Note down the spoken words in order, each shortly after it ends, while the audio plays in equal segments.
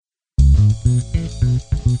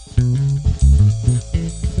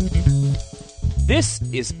This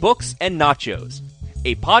is Books and Nachos,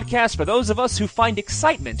 a podcast for those of us who find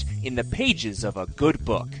excitement in the pages of a good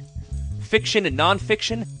book. Fiction and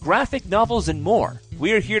nonfiction, graphic novels, and more.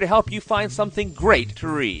 We're here to help you find something great to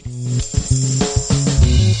read.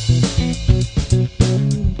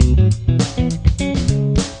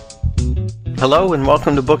 Hello and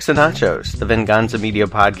welcome to Books and Nachos, the Venganza Media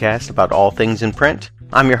podcast about all things in print.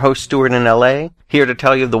 I'm your host, Stuart in LA, here to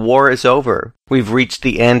tell you the war is over. We've reached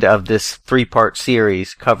the end of this three-part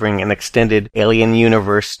series covering an extended Alien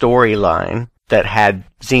Universe storyline that had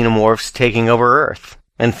xenomorphs taking over Earth.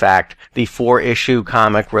 In fact, the 4-issue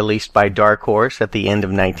comic released by Dark Horse at the end of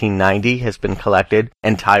 1990 has been collected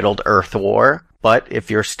entitled Earth War. But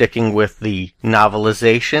if you're sticking with the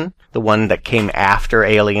novelization, the one that came after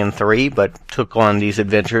Alien 3 but took on these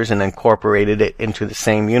adventures and incorporated it into the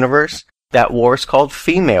same universe, that war is called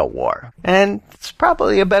Female War. And it's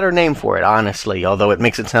probably a better name for it, honestly, although it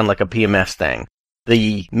makes it sound like a PMS thing.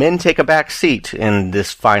 The men take a back seat in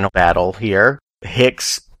this final battle here.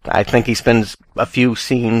 Hicks, I think he spends a few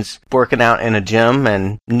scenes working out in a gym,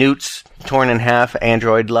 and Newt's torn in half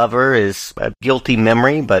android lover is a guilty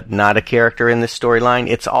memory, but not a character in this storyline.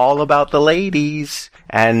 It's all about the ladies,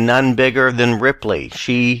 and none bigger than Ripley.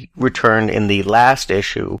 She returned in the last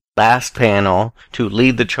issue, last panel, to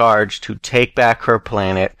lead the charge to take back her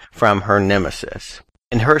planet from her nemesis.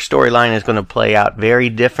 And her storyline is going to play out very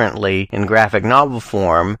differently in graphic novel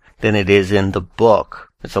form than it is in the book.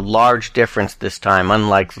 It's a large difference this time,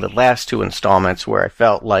 unlike the last two installments where I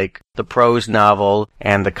felt like the prose novel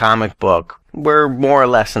and the comic book were more or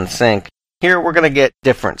less in sync. Here we're going to get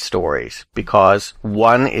different stories because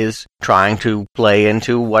one is trying to play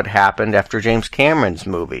into what happened after James Cameron's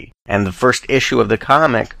movie. And the first issue of the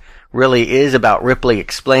comic really is about Ripley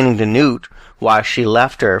explaining to Newt why she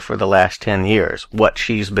left her for the last 10 years, what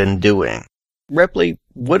she's been doing. Ripley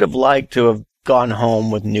would have liked to have gone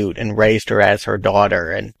home with Newt and raised her as her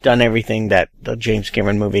daughter and done everything that the James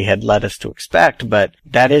Cameron movie had led us to expect, but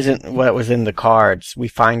that isn't what was in the cards. We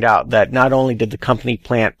find out that not only did the company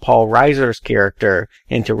plant Paul Reiser's character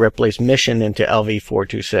into Ripley's mission into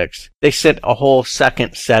LV-426, they sent a whole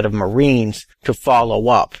second set of Marines to follow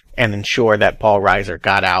up and ensure that Paul Reiser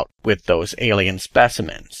got out with those alien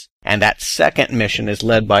specimens. And that second mission is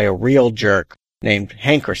led by a real jerk named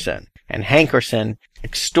Hankerson. And Hankerson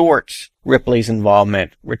extorts Ripley's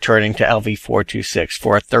involvement returning to LV-426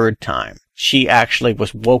 for a third time. She actually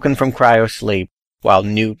was woken from cryosleep while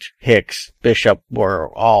Newt, Hicks, Bishop were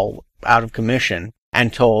all out of commission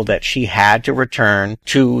and told that she had to return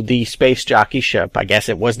to the space jockey ship. I guess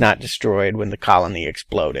it was not destroyed when the colony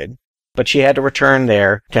exploded. But she had to return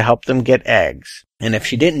there to help them get eggs. And if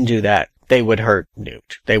she didn't do that, they would hurt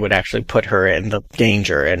Newt. They would actually put her in the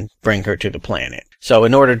danger and bring her to the planet. So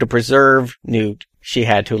in order to preserve Newt, she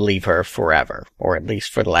had to leave her forever, or at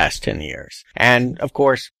least for the last 10 years. And, of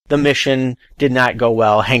course, the mission did not go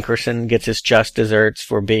well. Hankerson gets his just desserts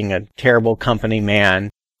for being a terrible company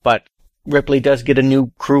man, but Ripley does get a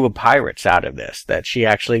new crew of pirates out of this, that she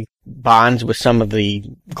actually bonds with some of the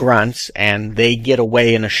grunts, and they get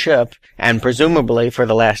away in a ship, and presumably for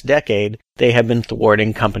the last decade, they have been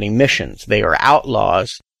thwarting company missions. They are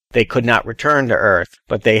outlaws. They could not return to Earth,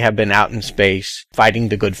 but they have been out in space fighting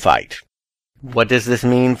the good fight. What does this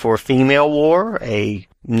mean for Female War? A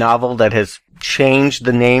novel that has changed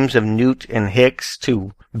the names of Newt and Hicks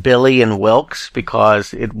to Billy and Wilkes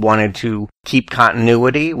because it wanted to keep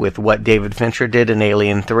continuity with what David Fincher did in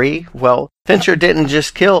Alien 3. Well, Fincher didn't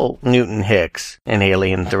just kill Newt and Hicks in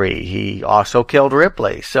Alien 3. He also killed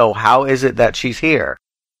Ripley. So how is it that she's here?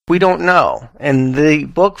 We don't know. In the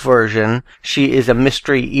book version, she is a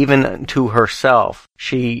mystery even to herself.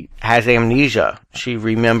 She has amnesia. She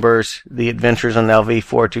remembers the adventures on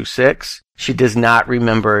LV-426. She does not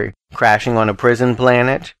remember crashing on a prison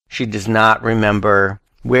planet. She does not remember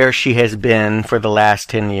where she has been for the last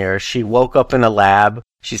 10 years. She woke up in a lab.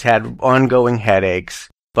 She's had ongoing headaches,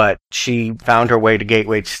 but she found her way to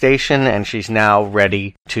Gateway Station, and she's now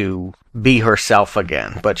ready to be herself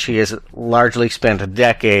again. But she has largely spent a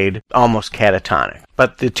decade almost catatonic.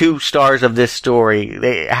 But the two stars of this story,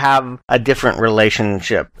 they have a different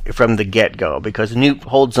relationship from the get-go, because Newt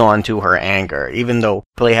holds on to her anger. Even though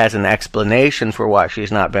Ripley has an explanation for why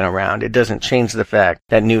she's not been around, it doesn't change the fact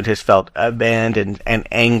that Newt has felt abandoned and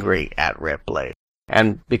angry at Ripley.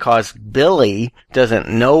 And because Billy doesn't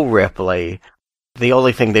know Ripley, the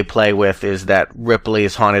only thing they play with is that Ripley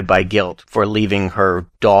is haunted by guilt for leaving her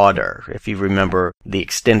daughter. If you remember the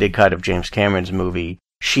extended cut of James Cameron's movie,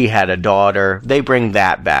 she had a daughter. They bring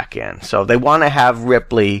that back in. So they want to have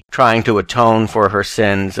Ripley trying to atone for her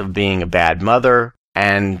sins of being a bad mother,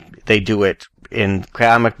 and they do it in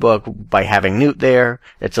comic book by having Newt there.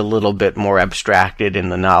 It's a little bit more abstracted in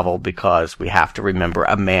the novel because we have to remember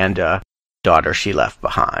Amanda, daughter she left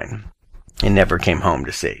behind and never came home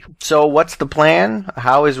to see. So what's the plan?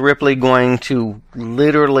 How is Ripley going to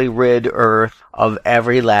literally rid Earth of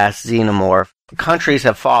every last xenomorph? Countries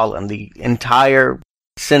have fallen. The entire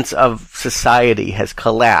sense of society has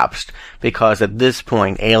collapsed because at this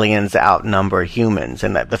point aliens outnumber humans,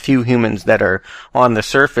 and that the few humans that are on the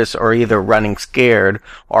surface are either running scared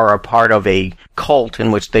or are part of a cult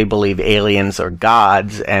in which they believe aliens are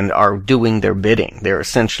gods and are doing their bidding. They're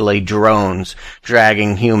essentially drones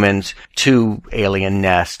dragging humans to alien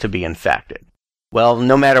nests to be infected. Well,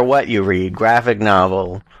 no matter what you read, graphic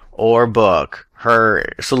novel or book, her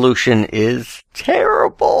solution is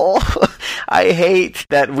terrible. I hate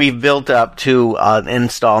that we've built up to an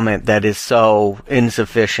installment that is so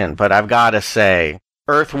insufficient, but I've got to say,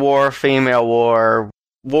 Earth War, Female War,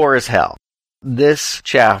 war is hell. This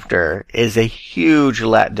chapter is a huge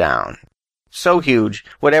letdown. So huge,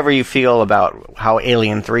 whatever you feel about how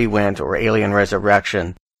Alien 3 went or Alien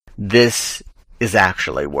Resurrection, this is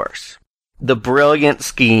actually worse. The brilliant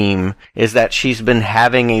scheme is that she's been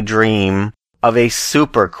having a dream of a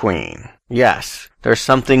super queen. Yes, there's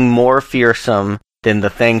something more fearsome than the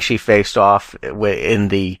thing she faced off in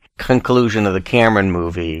the conclusion of the Cameron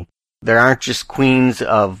movie. There aren't just queens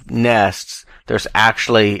of nests. There's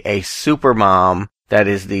actually a super mom that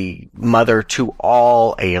is the mother to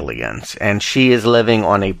all aliens, and she is living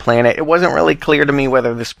on a planet. It wasn't really clear to me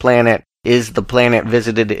whether this planet is the planet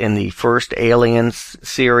visited in the first Aliens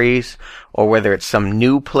series or whether it's some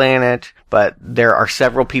new planet, but there are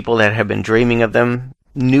several people that have been dreaming of them.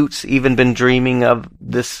 Newt's even been dreaming of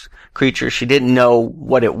this creature. She didn't know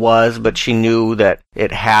what it was, but she knew that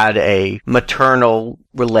it had a maternal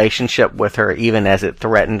relationship with her even as it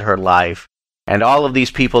threatened her life. And all of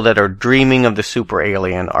these people that are dreaming of the super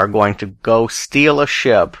alien are going to go steal a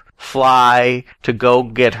ship, fly to go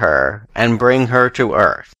get her, and bring her to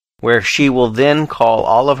Earth, where she will then call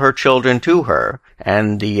all of her children to her,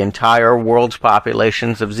 and the entire world's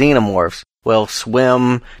populations of xenomorphs will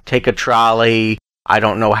swim, take a trolley. I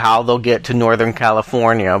don't know how they'll get to Northern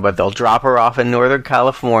California, but they'll drop her off in Northern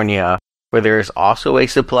California, where there is also a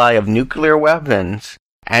supply of nuclear weapons,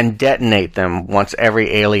 and detonate them once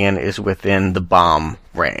every alien is within the bomb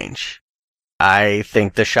range. I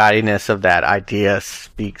think the shoddiness of that idea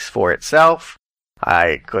speaks for itself.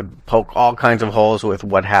 I could poke all kinds of holes with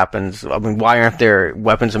what happens. I mean, why aren't there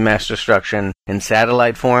weapons of mass destruction in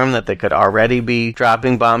satellite form that they could already be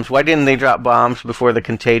dropping bombs? Why didn't they drop bombs before the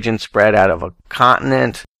contagion spread out of a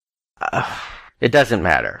continent? It doesn't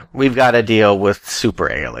matter. We've got to deal with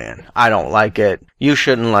super alien. I don't like it. You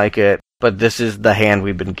shouldn't like it. But this is the hand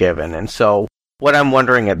we've been given. And so what I'm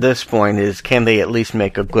wondering at this point is, can they at least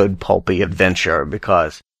make a good pulpy adventure?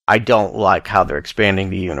 Because I don't like how they're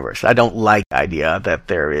expanding the universe. I don't like the idea that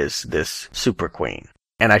there is this super queen.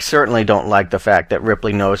 And I certainly don't like the fact that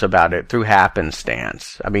Ripley knows about it through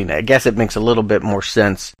happenstance. I mean, I guess it makes a little bit more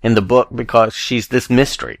sense in the book because she's this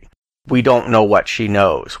mystery. We don't know what she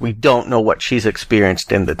knows. We don't know what she's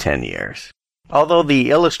experienced in the 10 years. Although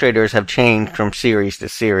the illustrators have changed from series to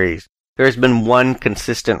series, there's been one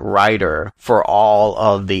consistent writer for all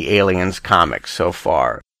of the Aliens comics so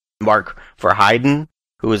far. Mark Verheiden,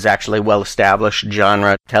 who is actually a well-established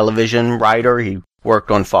genre television writer. He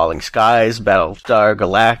worked on Falling Skies, Battlestar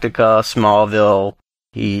Galactica, Smallville.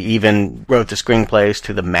 He even wrote the screenplays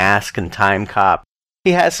to The Mask and Time Cop.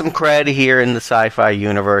 He has some cred here in the sci-fi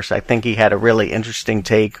universe. I think he had a really interesting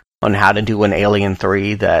take on how to do an Alien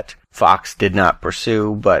 3 that Fox did not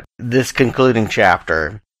pursue, but this concluding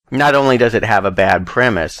chapter, not only does it have a bad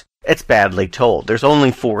premise, it's badly told. There's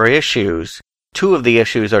only 4 issues. 2 of the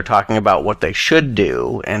issues are talking about what they should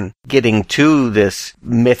do and getting to this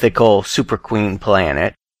mythical super queen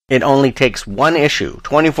planet. It only takes 1 issue,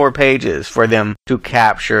 24 pages, for them to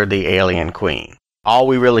capture the alien queen. All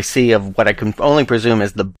we really see of what I can only presume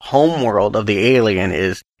is the home world of the alien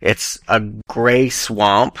is it's a gray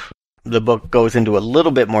swamp. The book goes into a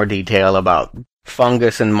little bit more detail about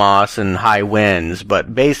fungus and moss and high winds,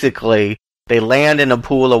 but basically they land in a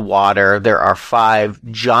pool of water. There are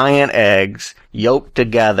 5 giant eggs yoked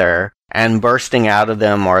together, and bursting out of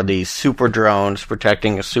them are these super drones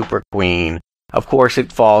protecting a super queen. Of course,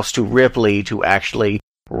 it falls to Ripley to actually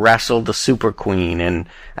wrestle the super queen in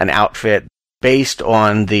an outfit based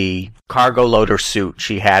on the cargo loader suit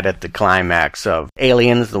she had at the climax of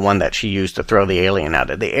Aliens, the one that she used to throw the alien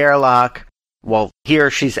out of the airlock. Well, here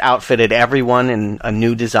she's outfitted everyone in a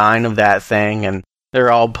new design of that thing, and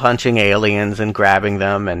they're all punching aliens and grabbing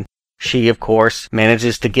them, and she, of course,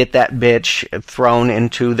 manages to get that bitch thrown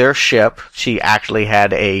into their ship. She actually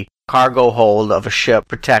had a cargo hold of a ship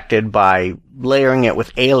protected by layering it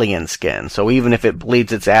with alien skin, so even if it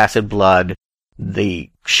bleeds its acid blood, the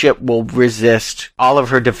ship will resist all of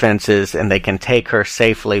her defenses, and they can take her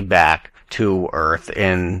safely back to Earth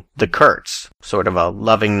in the Kurtz. Sort of a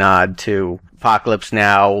loving nod to Apocalypse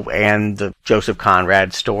Now and the Joseph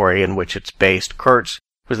Conrad story in which it's based. Kurtz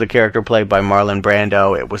was the character played by Marlon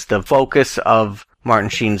Brando. It was the focus of Martin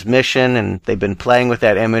Sheen's mission, and they've been playing with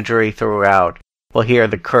that imagery throughout. Well, here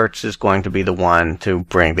the Kurtz is going to be the one to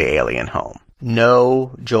bring the alien home.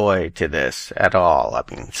 No joy to this at all.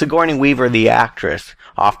 I mean, Sigourney Weaver, the actress,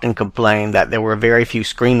 often complained that there were very few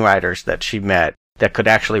screenwriters that she met that could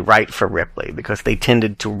actually write for Ripley because they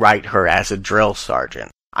tended to write her as a drill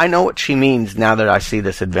sergeant. I know what she means now that I see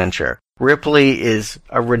this adventure. Ripley is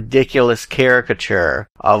a ridiculous caricature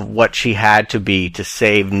of what she had to be to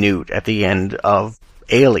save Newt at the end of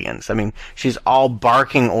Aliens. I mean, she's all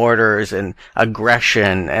barking orders and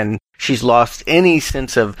aggression, and she's lost any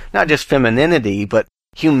sense of not just femininity, but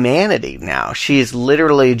humanity now. She is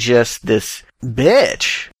literally just this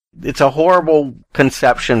bitch. It's a horrible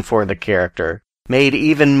conception for the character, made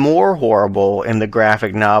even more horrible in the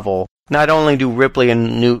graphic novel. Not only do Ripley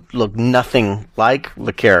and Newt look nothing like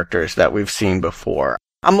the characters that we've seen before,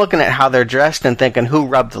 I'm looking at how they're dressed and thinking, who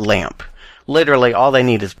rubbed the lamp? Literally, all they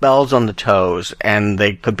need is bells on the toes, and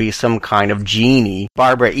they could be some kind of genie,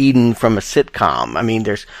 Barbara Eden from a sitcom. I mean,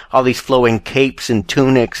 there's all these flowing capes and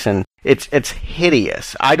tunics, and it's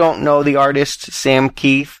hideous. I don't know the artist, Sam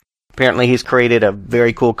Keith. Apparently, he's created a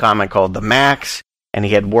very cool comic called The Max, and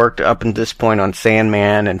he had worked up until this point on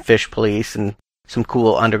Sandman and Fish Police and some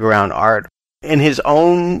cool underground art. In his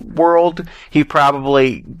own world, he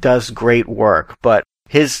probably does great work, but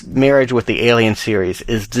his marriage with the Alien series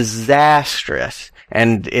is disastrous,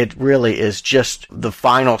 and it really is just the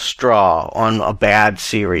final straw on a bad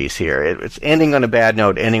series here. It's ending on a bad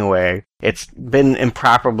note anyway. It's been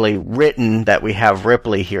improperly written that we have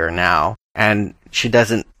Ripley here now, and she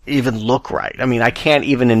doesn't even look right. I mean, I can't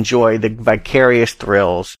even enjoy the vicarious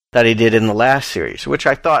thrills that he did in the last series, which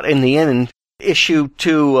I thought in the end, issue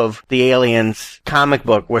 2 of the Aliens comic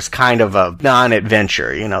book was kind of a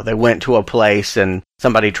non-adventure. You know, they went to a place and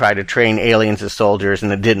somebody tried to train aliens as soldiers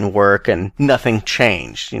and it didn't work and nothing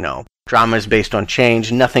changed. You know, drama is based on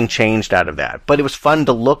change. Nothing changed out of that. But it was fun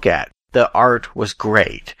to look at. The art was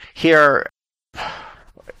great. Here,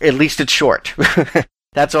 at least it's short.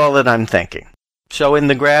 That's all that I'm thinking. So in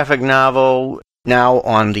the graphic novel, now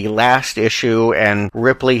on the last issue, and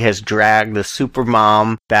Ripley has dragged the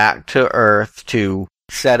supermom back to Earth to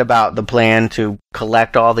set about the plan to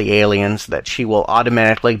collect all the aliens that she will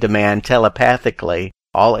automatically demand telepathically.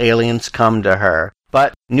 All aliens come to her.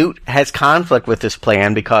 But Newt has conflict with this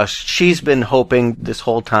plan because she's been hoping this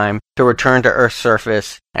whole time to return to Earth's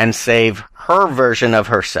surface and save her version of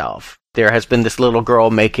herself. There has been this little girl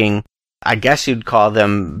making, I guess you'd call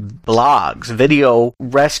them blogs, video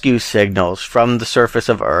rescue signals from the surface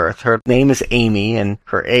of Earth. Her name is Amy, and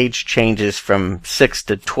her age changes from 6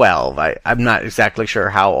 to 12. I'm not exactly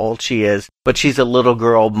sure how old she is, but she's a little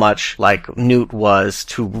girl much like Newt was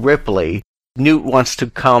to Ripley. Newt wants to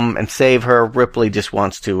come and save her. Ripley just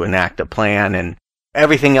wants to enact a plan, and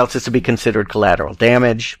everything else is to be considered collateral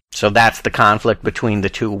damage. So that's the conflict between the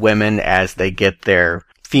two women as they get their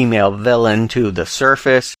female villain to the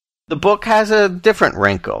surface. The book has a different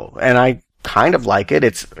wrinkle, and I kind of like it.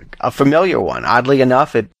 It's a familiar one. Oddly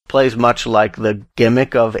enough, it plays much like the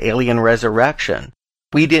gimmick of Alien Resurrection.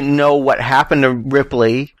 We didn't know what happened to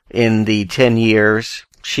Ripley in the 10 years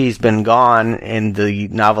she's been gone in the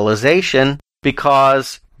novelization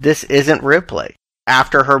because this isn't Ripley.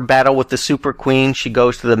 After her battle with the Super Queen, she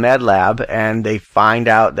goes to the med lab, and they find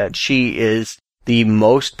out that she is the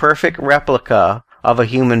most perfect replica of a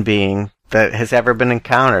human being that has ever been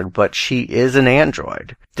encountered, but she is an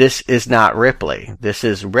android. This is not Ripley. This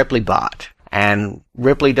is Ripley-Bot. And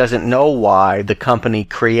Ripley doesn't know why the company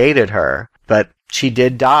created her, but she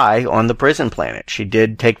did die on the prison planet. She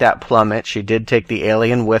did take that plummet. She did take the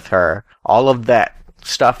alien with her. All of that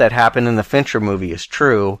stuff that happened in the Fincher movie is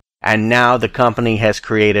true, and now the company has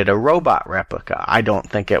created a robot replica. I don't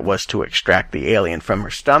think it was to extract the alien from her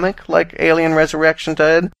stomach like Alien Resurrection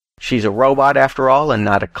did. She's a robot after all and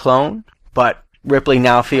not a clone. But Ripley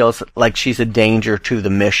now feels like she's a danger to the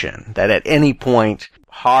mission, that at any point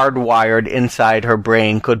hardwired inside her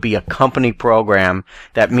brain could be a company program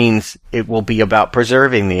that means it will be about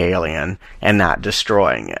preserving the alien and not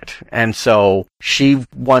destroying it. And so she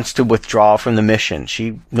wants to withdraw from the mission.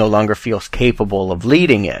 She no longer feels capable of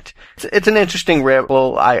leading it. It's an interesting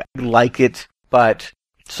ripple. I like it, but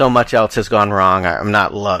so much else has gone wrong. I'm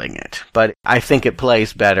not loving it, but I think it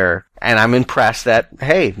plays better. And I'm impressed that,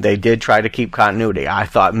 hey, they did try to keep continuity. I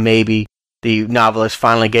thought maybe the novelist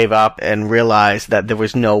finally gave up and realized that there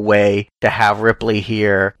was no way to have Ripley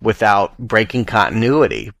here without breaking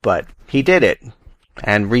continuity, but he did it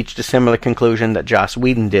and reached a similar conclusion that Joss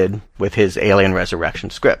Whedon did with his Alien Resurrection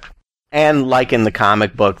script. And like in the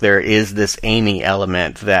comic book, there is this Amy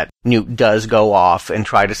element that Newt does go off and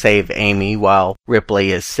try to save Amy while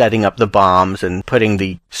Ripley is setting up the bombs and putting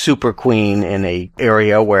the Super Queen in a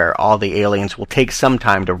area where all the aliens will take some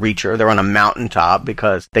time to reach her. They're on a mountaintop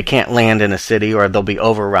because they can't land in a city or they'll be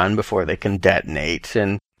overrun before they can detonate.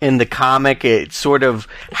 And in the comic, it's sort of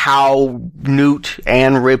how Newt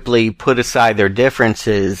and Ripley put aside their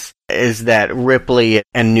differences is that Ripley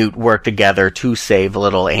and Newt work together to save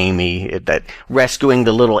little Amy, that rescuing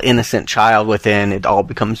the little innocent child within, it all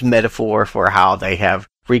becomes metaphor for how they have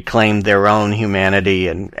reclaimed their own humanity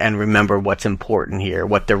and remember what's important here,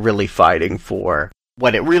 what they're really fighting for.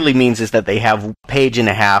 What it really means is that they have a page and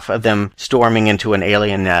a half of them storming into an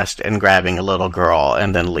alien nest and grabbing a little girl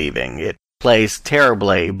and then leaving. It plays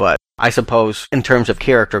terribly, but I suppose in terms of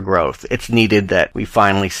character growth, it's needed that we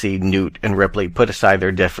finally see Newt and Ripley put aside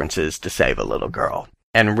their differences to save a little girl.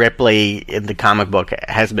 And Ripley, in the comic book,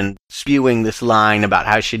 has been spewing this line about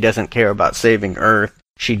how she doesn't care about saving Earth.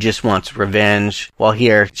 She just wants revenge. Well,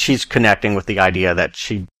 here, she's connecting with the idea that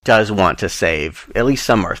she does want to save at least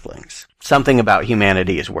some Earthlings. Something about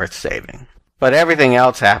humanity is worth saving. But everything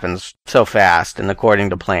else happens so fast and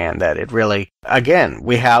according to plan that it really, again,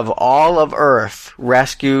 we have all of Earth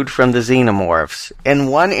rescued from the xenomorphs in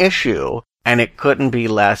one issue, and it couldn't be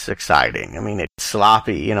less exciting. I mean, it's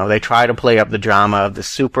sloppy. You know, they try to play up the drama of the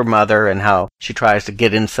super mother and how she tries to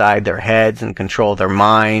get inside their heads and control their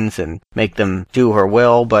minds and make them do her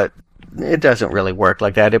will, but it doesn't really work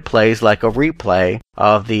like that. It plays like a replay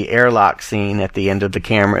of the airlock scene at the end of the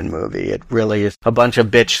Cameron movie. It really is a bunch of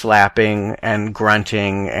bitch slapping and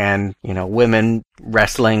grunting and, you know, women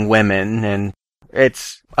wrestling women, and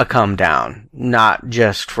it's a come down. Not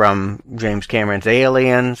just from James Cameron's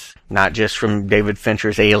Aliens, not just from David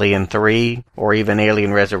Fincher's Alien 3, or even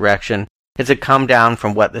Alien Resurrection. It's a come down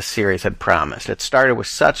from what this series had promised. It started with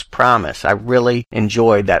such promise. I really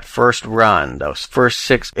enjoyed that first run. Those first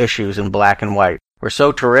 6 issues in black and white were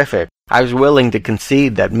so terrific. I was willing to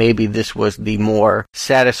concede that maybe this was the more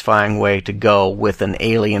satisfying way to go with an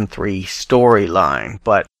Alien 3 storyline.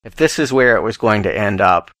 But if this is where it was going to end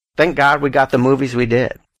up, thank God we got the movies we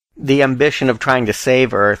did. The ambition of trying to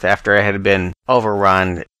save Earth after it had been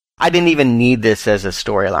overrun, I didn't even need this as a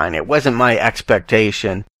storyline. It wasn't my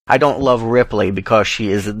expectation. I don't love Ripley because she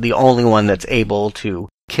is the only one that's able to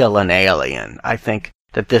kill an alien. I think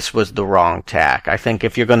that this was the wrong tack. I think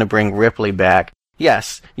if you're going to bring Ripley back,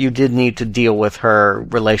 yes, you did need to deal with her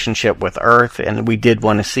relationship with Earth, and we did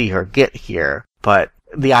want to see her get here. But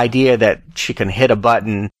the idea that she can hit a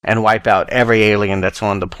button and wipe out every alien that's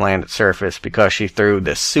on the planet's surface because she threw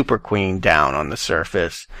the Super Queen down on the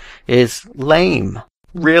surface is lame.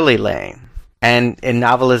 Really lame. And in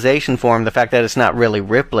novelization form, the fact that it's not really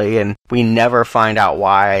Ripley and we never find out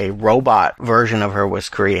why a robot version of her was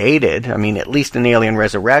created. I mean, at least in Alien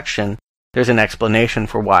Resurrection, there's an explanation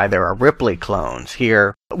for why there are Ripley clones.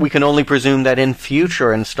 Here, we can only presume that in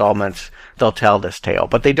future installments, they'll tell this tale,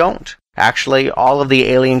 but they don't. Actually, all of the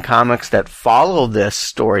Alien comics that follow this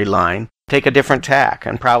storyline take a different tack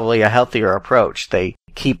and probably a healthier approach. They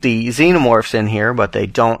keep the xenomorphs in here, but they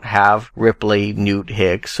don't have Ripley, Newt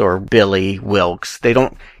Hicks, or Billy Wilkes. They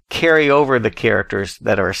don't carry over the characters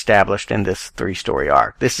that are established in this 3-story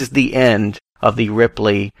arc. This is the end of the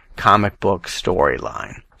Ripley comic book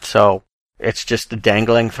storyline. So it's just a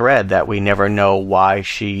dangling thread that we never know why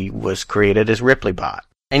she was created as Ripley Bot.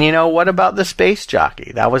 And you know, what about the space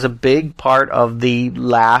jockey? That was a big part of the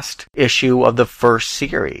last issue of the first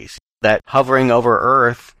series. That hovering over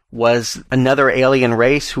Earth was another alien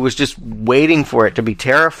race who was just waiting for it to be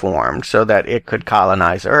terraformed so that it could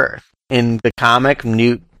colonize Earth. In the comic,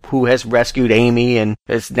 Newt, who has rescued Amy and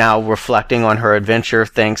is now reflecting on her adventure,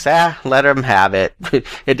 thinks, let him have it.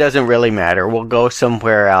 It doesn't really matter. We'll go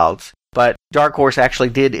somewhere else. But Dark Horse actually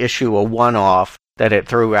did issue a one-off that it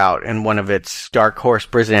threw out in one of its Dark Horse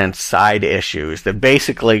Presents side issues that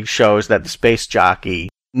basically shows that the space jockey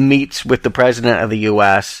meets with the president of the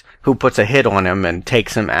U.S., who puts a hit on him and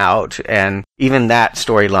takes him out. And even that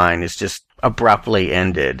storyline is just abruptly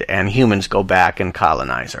ended and humans go back and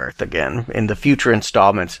colonize Earth again. In the future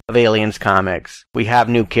installments of Aliens comics, we have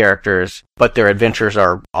new characters, but their adventures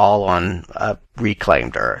are all on a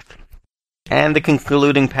reclaimed Earth. And the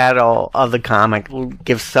concluding panel of the comic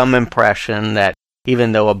gives some impression that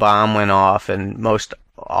even though a bomb went off and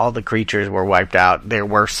all the creatures were wiped out, there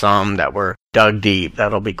were some that were dug deep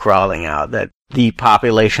that'll be crawling out, that the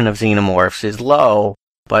population of xenomorphs is low,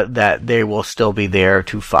 but that they will still be there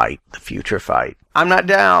to fight the future fight. I'm not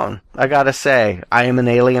down, I gotta say. I am an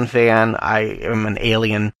Alien fan. I am an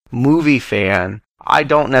Alien movie fan. I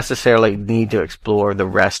don't necessarily need to explore the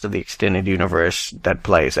rest of the extended universe that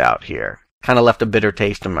plays out here. Kind of left a bitter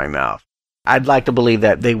taste in my mouth. I'd like to believe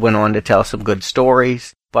that they went on to tell some good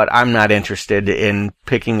stories, but I'm not interested in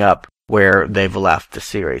picking up where they've left the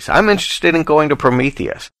series. I'm interested in going to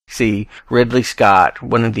Prometheus. See, Ridley Scott,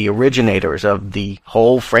 one of the originators of the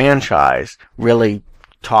whole franchise, really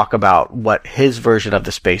talk about what his version of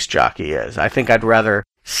the space jockey is. I think I'd rather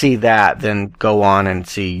see that than go on and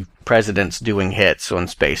see presidents doing hits on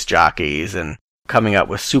space jockeys and coming up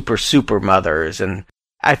with super mothers. And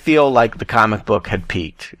I feel like the comic book had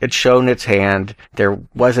peaked. It's shown its hand. There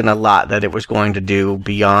wasn't a lot that it was going to do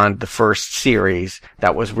beyond the first series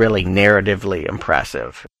that was really narratively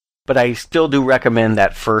impressive. But I still do recommend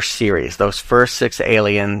that first series, those first 6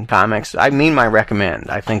 Alien comics. I mean by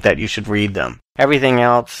recommend. I think that you should read them. Everything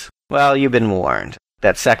else, well, you've been warned.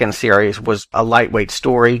 That second series was a lightweight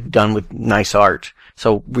story done with nice art.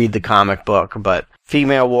 So read the comic book. But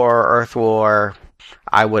Female War, Earth War,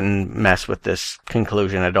 I wouldn't mess with this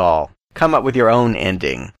conclusion at all. Come up with your own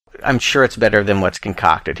ending. I'm sure it's better than what's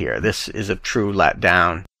concocted here. This is a true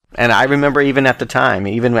letdown. And I remember even at the time,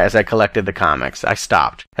 even as I collected the comics, I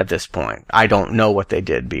stopped at this point. I don't know what they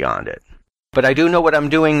did beyond it. But I do know what I'm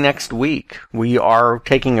doing next week. We are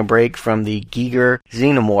taking a break from the Giger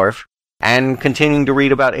Xenomorph and continuing to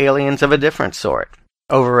read about aliens of a different sort.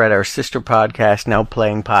 Over at our sister podcast,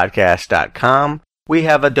 NowPlayingPodcast.com, we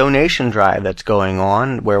have a donation drive that's going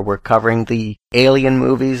on where we're covering the Alien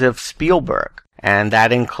movies of Spielberg, and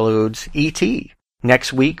that includes E.T.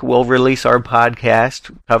 Next week, we'll release our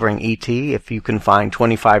podcast covering E.T. If you can find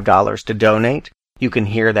 $25 to donate, you can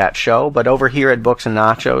hear that show. But over here at Books and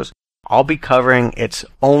Nachos, I'll be covering its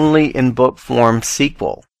only in book form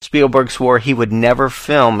sequel. Spielberg swore he would never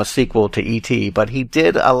film a sequel to E.T., but he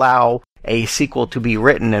did allow a sequel to be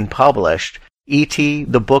written and published. E.T.,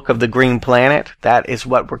 the Book of the Green Planet, that is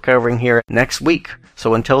what we're covering here next week.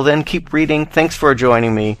 So until then, keep reading. Thanks for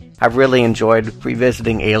joining me. I've really enjoyed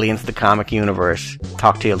revisiting Aliens, the comic universe.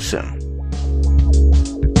 Talk to you soon.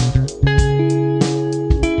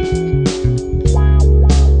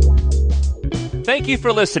 Thank you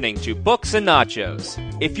for listening to Books and Nachos.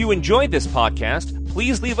 If you enjoyed this podcast,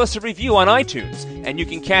 please leave us a review on iTunes, and you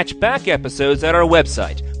can catch back episodes at our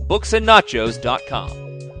website, booksandnachos.com.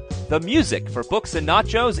 The music for Books and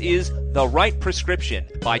Nachos is The Right Prescription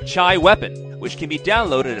by Chai Weapon, which can be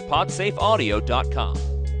downloaded at podsafeaudio.com.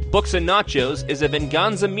 Books and Nachos is a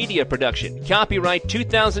Venganza Media production. Copyright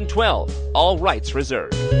 2012. All rights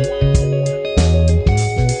reserved.